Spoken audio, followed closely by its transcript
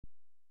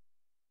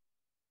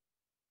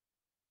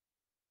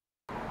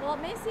While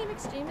it may seem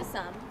extreme to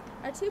some,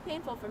 or too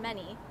painful for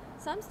many,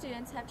 some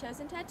students have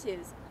chosen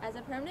tattoos as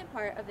a permanent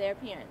part of their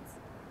appearance.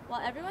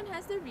 While everyone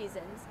has their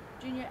reasons,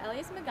 junior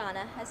Elias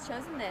Magana has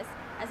chosen this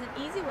as an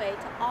easy way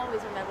to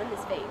always remember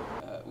his fate.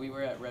 We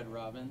were at Red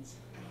Robin's,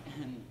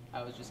 and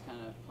I was just kind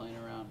of playing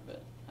around,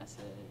 but I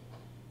said,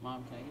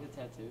 "Mom, can I get a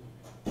tattoo?"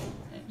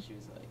 And she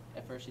was like,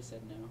 at first she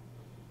said no,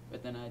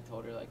 but then I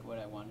told her like what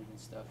I wanted and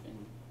stuff,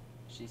 and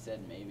she said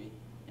maybe,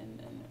 and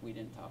then we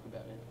didn't talk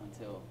about it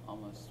until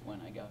almost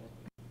when I got it.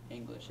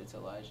 English, it's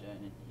Elijah,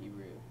 and in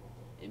Hebrew,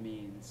 it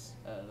means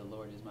the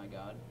Lord is my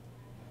God,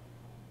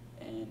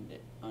 and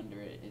under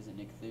it is a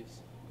Nichthus,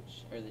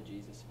 or the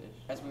Jesus fish.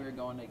 As we were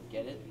going to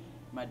get it,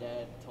 my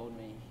dad told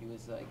me, he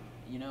was like,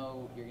 "You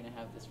know, you're gonna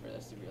have this for the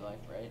rest of your life,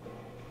 right?"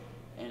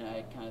 And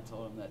I kind of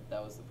told him that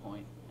that was the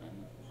point,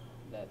 and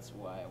that's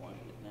why I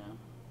wanted it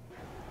now.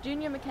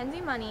 Junior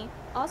Mackenzie Money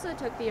also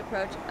took the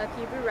approach of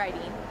Hebrew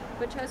writing,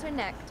 but chose her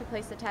neck to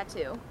place the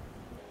tattoo.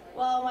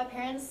 Well, my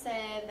parents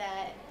said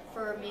that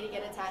for me to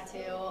get a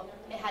tattoo,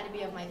 it had to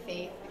be of my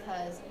faith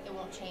because it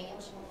won't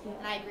change,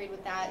 and I agreed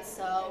with that,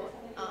 so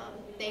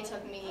they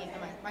took me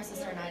and my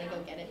sister and I to go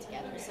get it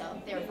together,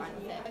 so they were fine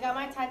with it. I got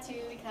my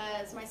tattoo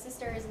because my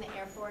sister is in the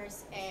Air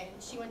Force, and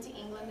she went to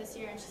England this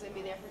year, and she's going to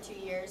be there for 2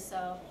 years,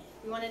 so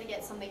we wanted to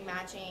get something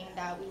matching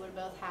that we would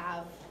both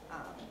have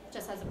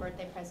just as a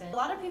birthday present. A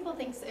lot of people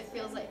think it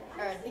feels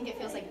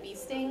like bee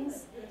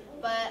stings,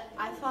 but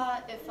I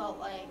thought it felt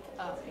like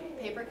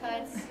paper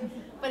cuts,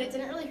 but it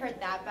didn't really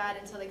hurt that bad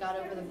until they got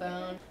over the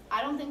bone.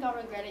 I don't think I'll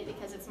regret it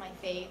because it's my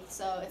faith,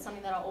 so it's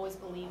something that I'll always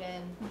believe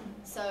in.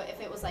 So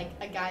if it was like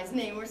a guy's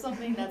name or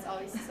something, that's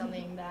obviously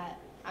something that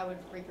I would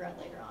regret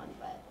later on,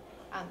 but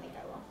I don't think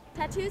I will.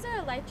 Tattoos are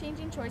a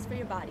life-changing choice for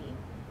your body.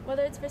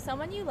 Whether it's for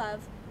someone you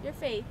love, your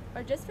faith,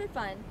 or just for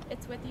fun,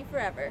 it's with you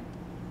forever.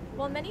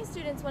 While many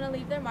students want to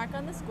leave their mark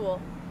on the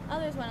school,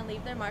 others want to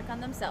leave their mark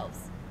on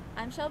themselves.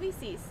 I'm Shelby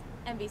Suess,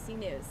 NBC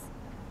News.